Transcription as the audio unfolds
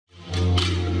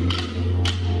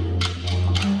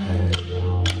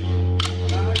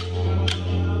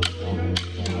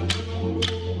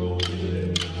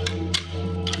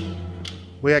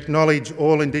we acknowledge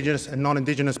all Indigenous and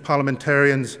non-Indigenous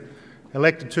parliamentarians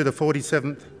elected to the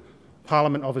 47th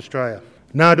Parliament of Australia.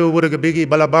 Nadu Wurugabigi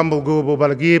Balabambu Gubu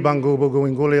Balagi Bangubu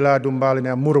Guingulila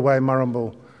Dumbalina Murawai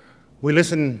Marambu. We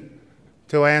listen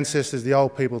to our ancestors, the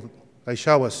old people. They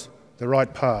show us the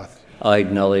right path. I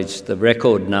acknowledge the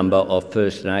record number of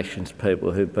First Nations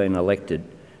people who've been elected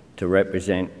to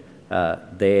represent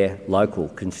their local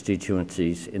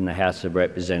constituencies in the House of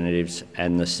Representatives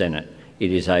and the Senate.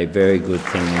 It is a very good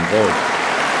thing indeed.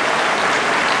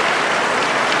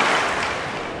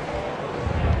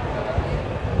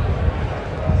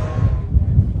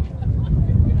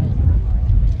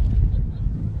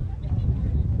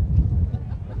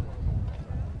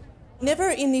 Never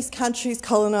in this country's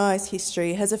colonised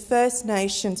history has a First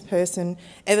Nations person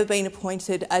ever been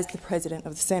appointed as the President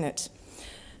of the Senate.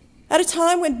 At a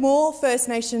time when more First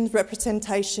Nations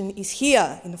representation is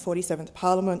here in the 47th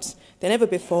Parliament than ever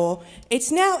before,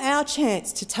 it's now our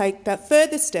chance to take that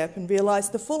further step and realise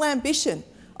the full ambition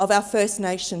of our First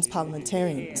Nations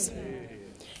parliamentarians.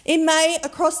 In May,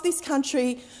 across this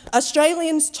country,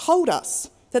 Australians told us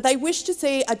that they wish to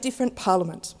see a different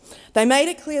parliament. They made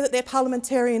it clear that their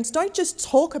parliamentarians don't just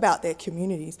talk about their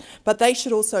communities, but they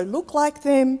should also look like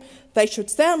them, they should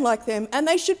sound like them, and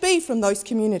they should be from those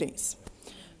communities.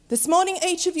 This morning,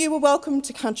 each of you were welcome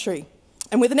to country,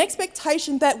 and with an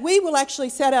expectation that we will actually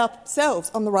set ourselves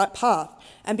on the right path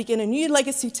and begin a new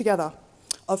legacy together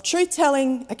of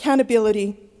truth-telling,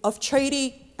 accountability, of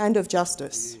treaty and of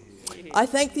justice. I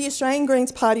thank the Australian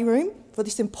Greens Party Room for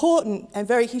this important and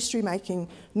very history-making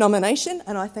nomination,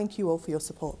 and I thank you all for your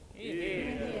support.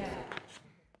 Yeah.